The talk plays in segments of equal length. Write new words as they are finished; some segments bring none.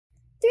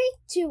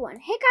2, 1.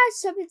 Hey guys,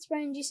 what's up? It's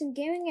Brian Jason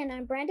Gaming, and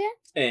I'm Brandon.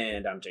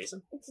 And I'm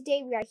Jason. And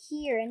today we are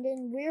here, and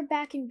then we're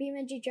back in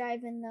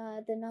BeamNG.drive in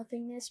the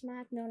nothingness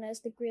map, known as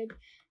the grid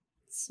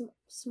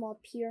small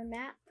pure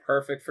map.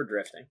 Perfect for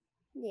drifting.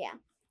 Yeah.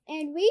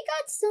 And we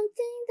got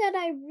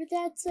something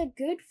that's a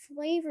good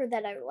flavor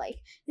that I like.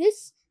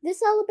 This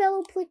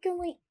Alabello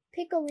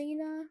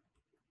Piccolina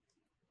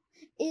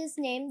is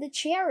named the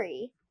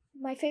cherry.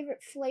 My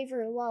favorite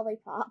flavor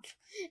lollipop.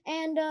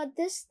 And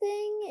this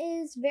thing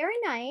is very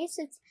nice.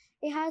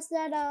 It has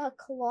that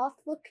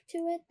cloth look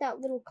to it, that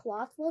little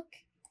cloth look.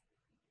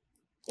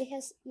 It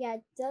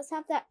does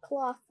have that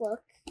cloth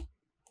look.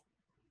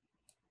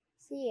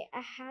 See,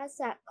 it has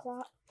that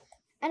cloth.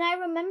 And I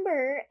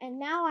remember, and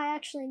now I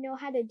actually know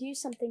how to do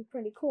something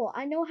pretty cool.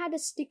 I know how to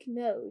stick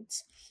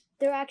nodes.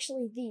 They're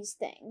actually these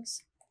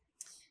things.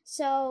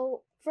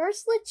 So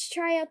first let's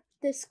try out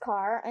this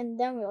car, and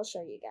then we'll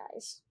show you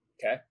guys.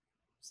 Okay.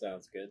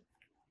 Sounds good.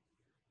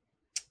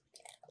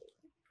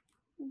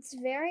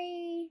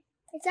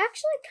 It's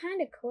actually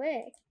kind of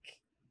quick.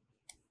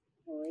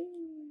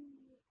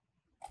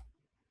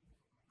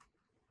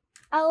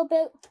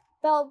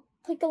 Alabello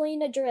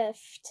Piccolina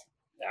Drift.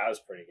 That was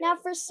pretty good. Now,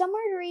 for some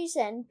weird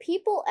reason,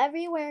 people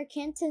everywhere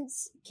can't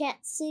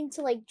seem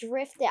to like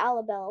drift the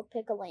Alabello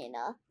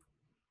Piccolina.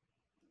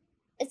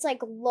 It's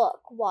like,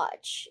 look,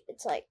 watch.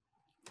 It's like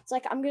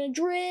I'm gonna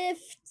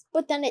drift,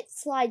 but then it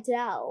slides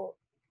out.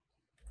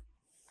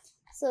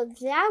 So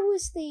that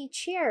was the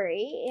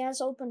cherry. It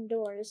has open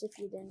doors, if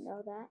you didn't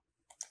know that.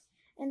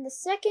 And the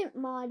second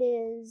mod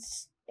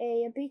is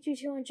a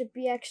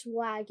B2200BX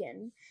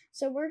wagon.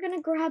 So we're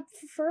gonna grab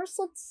first.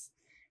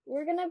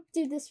 We're gonna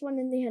do this one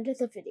in the end of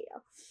the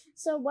video.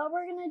 So what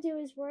we're gonna do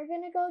is we're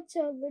gonna go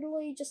to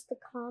literally just the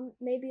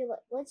maybe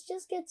let's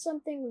just get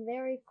something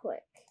very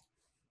quick.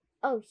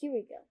 Oh, here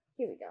we go.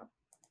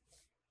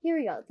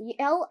 The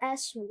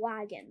LS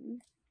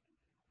wagon.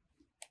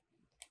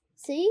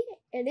 See,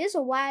 it is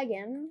a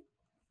wagon.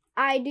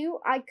 I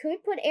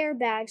could put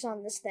airbags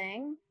on this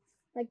thing,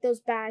 like those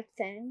bag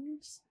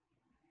things.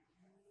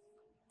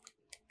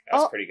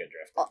 That's pretty good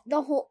drift.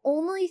 The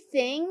only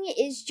thing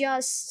is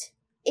just,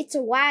 it's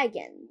a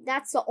wagon.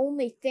 That's the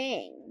only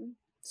thing.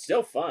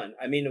 Still fun.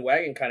 I mean, the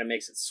wagon kind of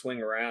makes it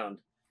swing around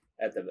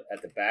at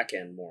the back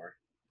end more.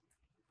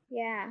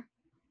 Yeah.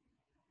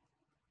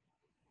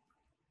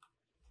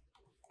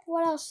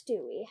 What else do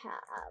we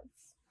have?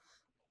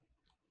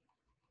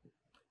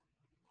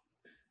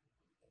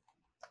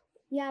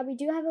 Yeah, we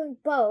do have a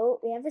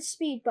boat. We have a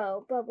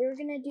speedboat, but we're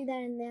gonna do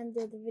that in the end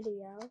of the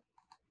video.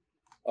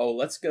 Oh,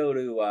 let's go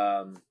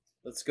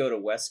to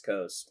West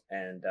Coast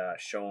and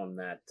show them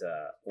that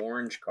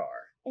orange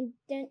car. And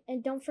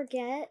don't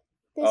forget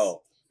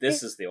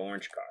this is the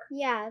orange car.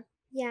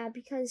 Yeah,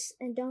 because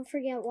don't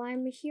forget why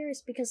I'm here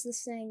is because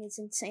this thing is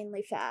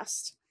insanely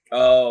fast.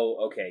 Oh,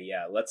 okay,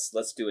 yeah.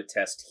 Let's do a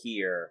test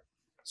here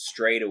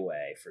straight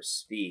away for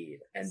speed,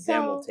 and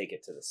then we'll take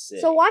it to the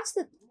city. So watch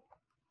the.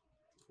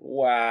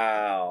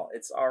 Wow,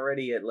 it's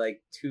already at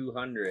like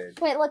 200.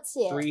 Wait, let's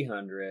see it.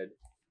 300.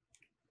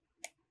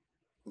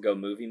 Go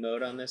movie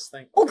mode on this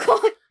thing. Oh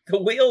god! The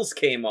wheels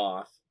came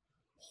off.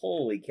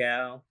 Holy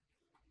cow.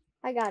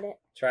 I got it.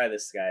 Try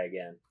this guy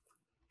again.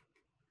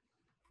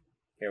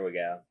 Here we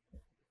go.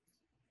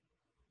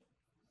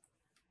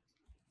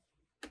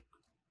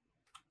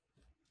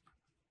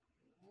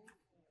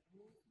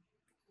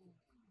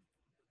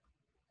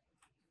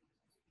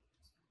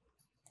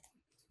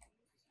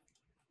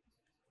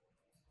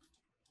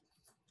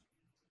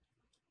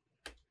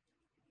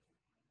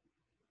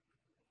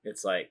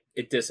 It's like,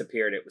 it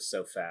disappeared. It was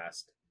so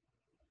fast.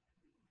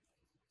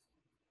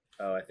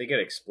 Oh, I think it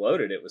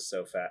exploded. It was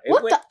so fast.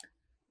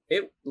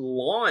 It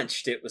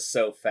launched. It was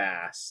so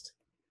fast.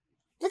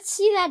 Let's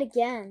see that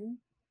again.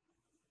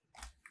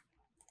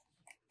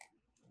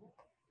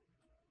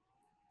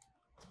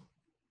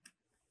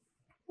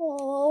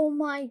 Oh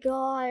my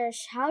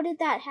gosh. How did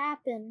that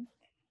happen?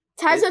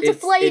 Tires are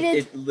deflated.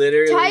 It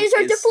literally Tires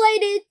are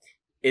deflated.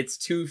 It's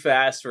too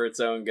fast for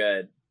its own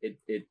good.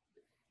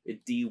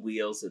 It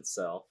de-wheels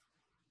itself.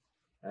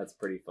 That's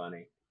pretty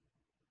funny.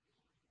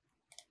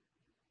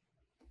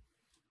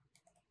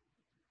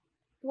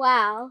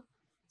 Wow.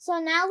 So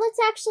now let's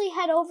actually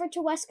head over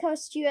to West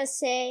Coast,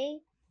 USA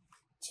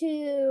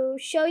to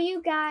show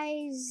you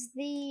guys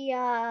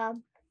the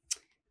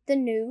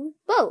new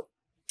boat.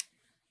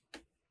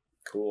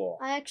 Cool.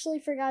 I actually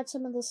forgot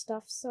some of the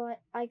stuff, so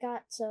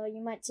so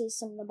you might see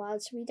some of the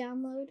mods we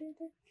downloaded.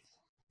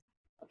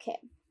 Okay.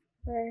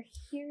 We're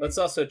here. Let's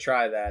also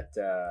try that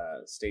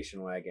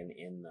station wagon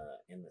in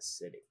the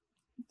city.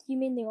 You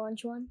mean the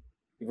orange one?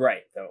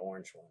 Right, the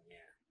orange one, yeah.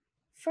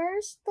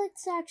 First,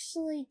 let's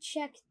actually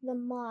check the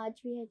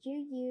mods. We had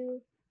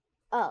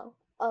Oh,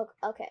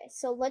 okay.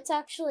 So let's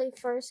actually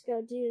first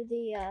go do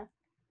the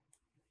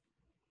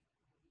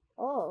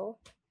Oh.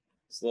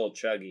 It's a little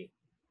chuggy.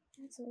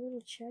 That's a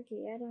little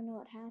chuggy. I don't know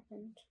what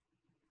happened.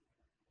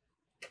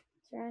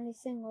 Is there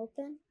anything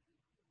open?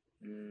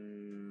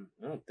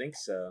 I don't think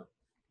so.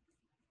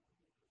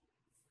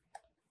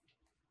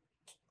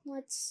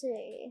 Let's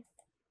see.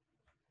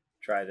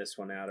 try this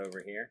one out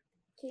over here.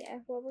 Yeah,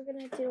 what we're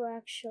gonna do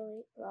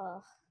actually,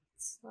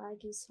 it's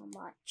laggy so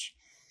much.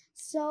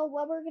 So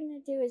what we're gonna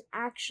do is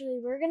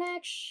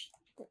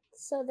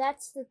so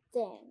that's the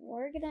thing.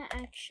 We're gonna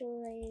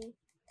actually,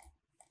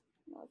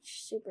 oh, it's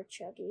super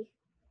chuggy.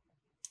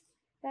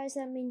 Guys,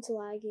 that means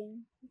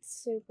lagging. It's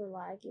super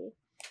laggy.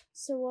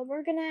 So what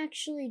we're gonna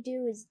actually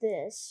do is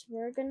this.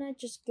 We're gonna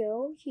just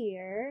go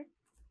here,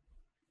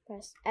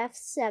 press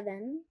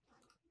F7.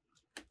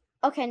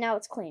 Okay, now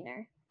it's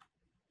cleaner.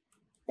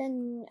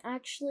 Then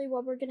actually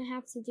what we're gonna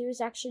have to do is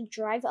actually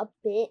drive a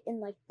bit in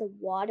like the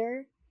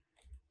water.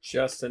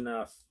 Just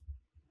enough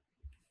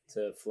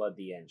to flood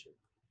the engine.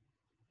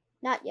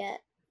 Not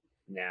yet.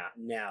 Now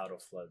it'll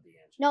flood the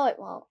engine. No, it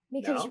won't.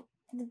 Because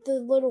the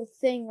little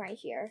thing right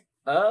here.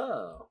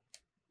 Oh.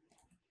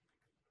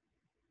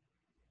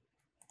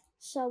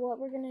 So what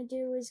we're gonna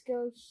do is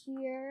go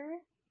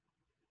here.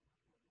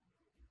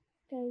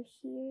 Go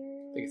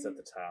here. I think it's at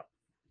the top.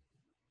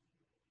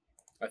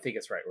 I think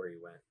it's right where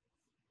you went.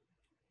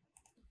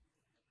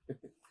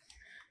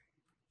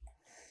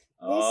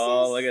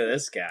 Oh, look at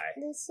this guy.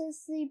 This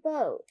is the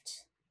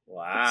boat.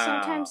 Wow. It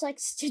sometimes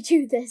likes to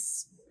do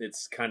this.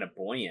 It's kind of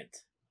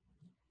buoyant.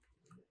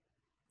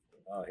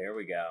 Oh, here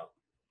we go.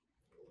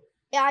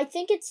 Yeah, I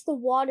think it's the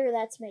water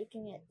that's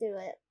making it do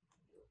it.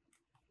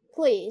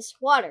 Please,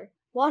 water.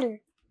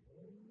 Water.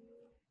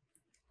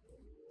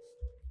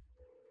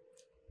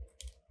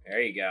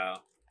 There you go.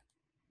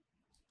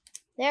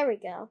 There we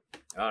go.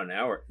 Oh,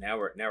 now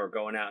we're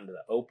going out into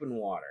the open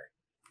water.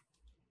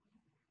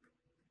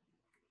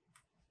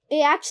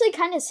 It actually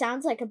kind of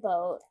sounds like a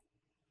boat.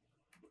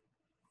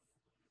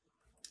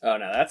 Oh,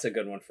 now that's a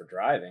good one for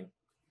driving.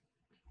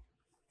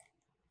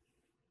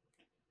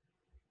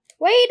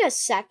 Wait a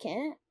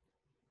second.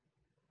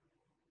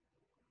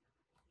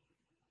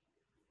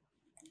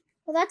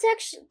 Well,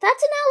 that's an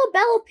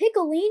Alabella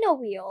Piccolino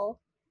wheel.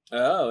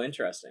 Oh,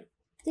 interesting.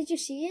 Did you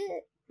see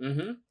it?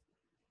 Mm-hmm.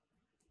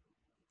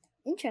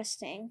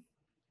 Interesting.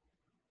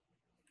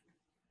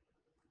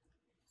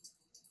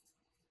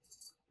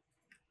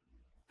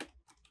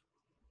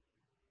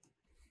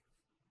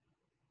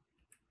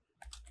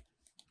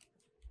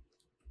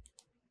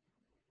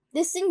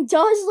 This thing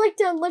does like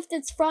to lift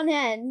its front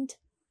end.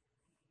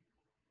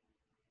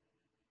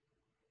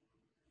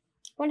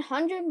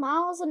 100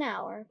 miles an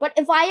hour. But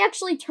if I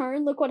actually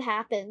turn, look what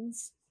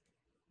happens.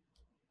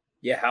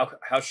 Yeah,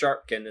 how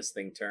sharp can this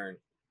thing turn?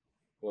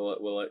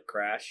 Will it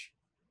crash?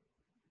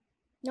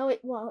 No,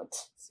 it won't.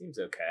 Seems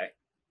okay.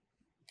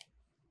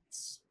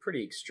 It's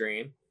pretty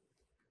extreme.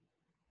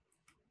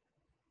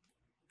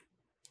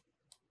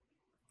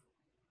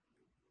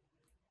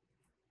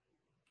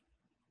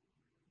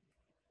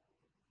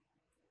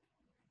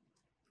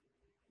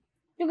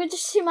 You can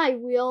just see my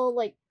wheel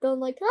like going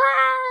like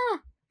ah.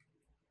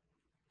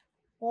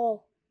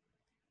 Oh.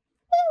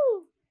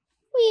 Woo!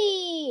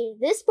 Whee!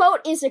 This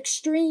boat is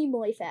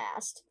extremely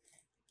fast.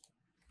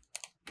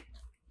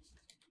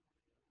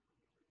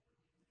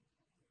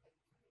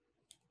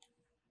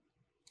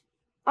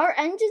 Our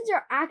engines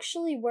are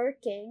actually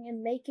working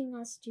and making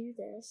us do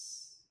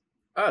this.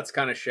 Oh, it's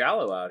kind of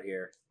shallow out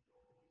here.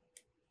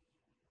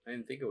 I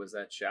didn't think it was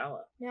that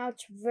shallow. Now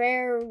it's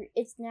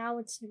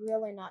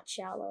really not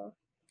shallow.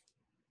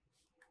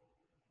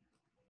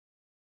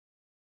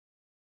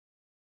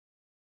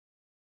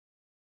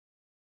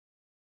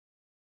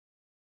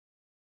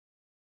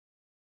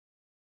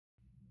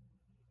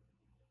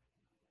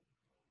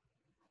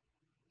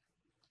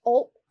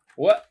 Oh.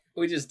 What?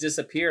 We just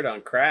disappeared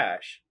on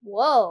crash.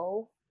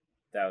 Whoa.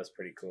 That was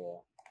pretty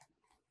cool.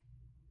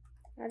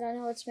 I don't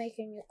know what's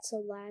making it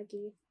so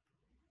laggy.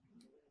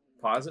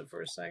 Pause it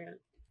for a second.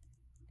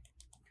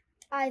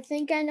 I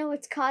think I know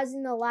what's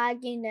causing the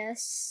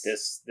lagginess.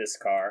 This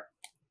car.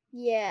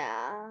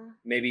 Yeah.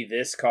 Maybe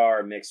this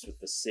car mixed with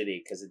the city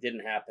because it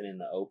didn't happen in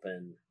the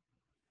open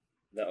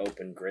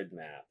grid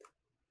map.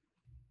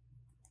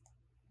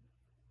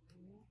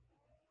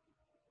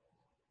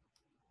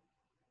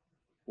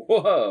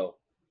 Whoa,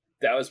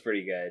 that was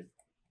pretty good.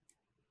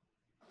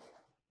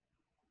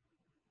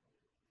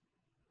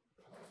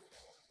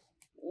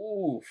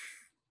 Oof.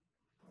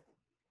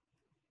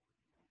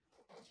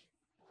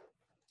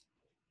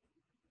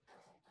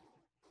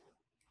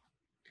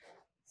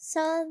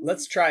 So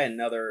let's try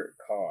another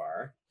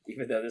car,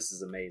 even though this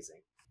is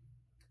amazing.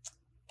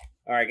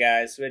 All right,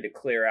 guys, we had to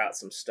clear out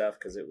some stuff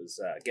because it was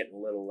getting a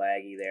little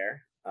laggy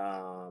there.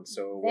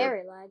 So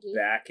very we're laggy.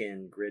 Back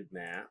in grid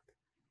map,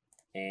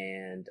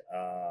 and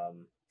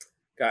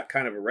got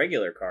kind of a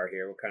regular car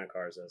here. What kind of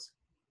car is this?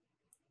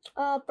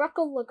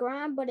 Breckel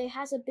Legrand, but it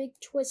has a big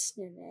twist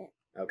in it.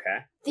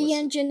 Okay. The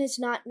engine is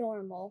not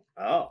normal.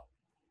 Oh,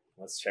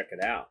 let's check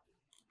it out.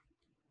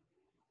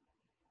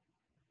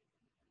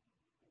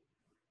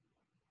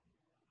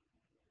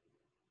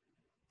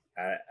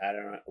 I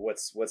don't know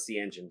what's the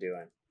engine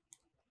doing.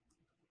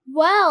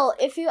 Well,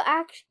 if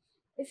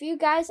you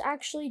guys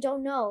actually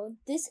don't know,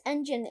 this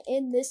engine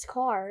in this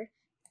car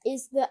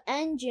is the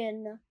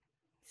engine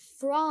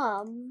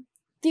from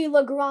the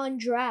Legrand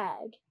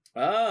drag.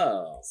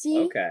 Oh, see?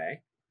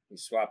 Okay. You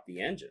swap the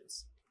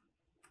engines.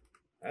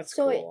 That's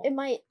so cool. it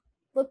might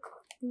look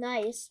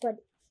nice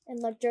and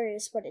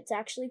luxurious, but it's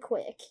actually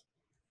quick.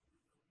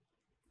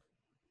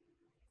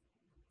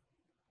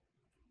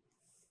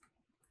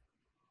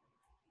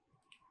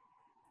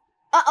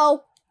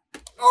 Uh-oh.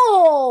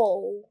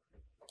 Oh!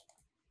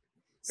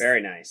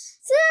 Very nice.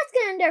 So that's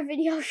going to end our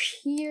video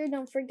here.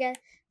 Don't forget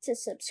to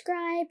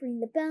subscribe,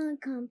 ring the bell,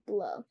 and comment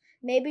below.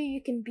 Maybe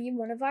you can be in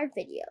one of our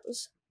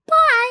videos.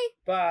 Bye!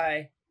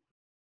 Bye.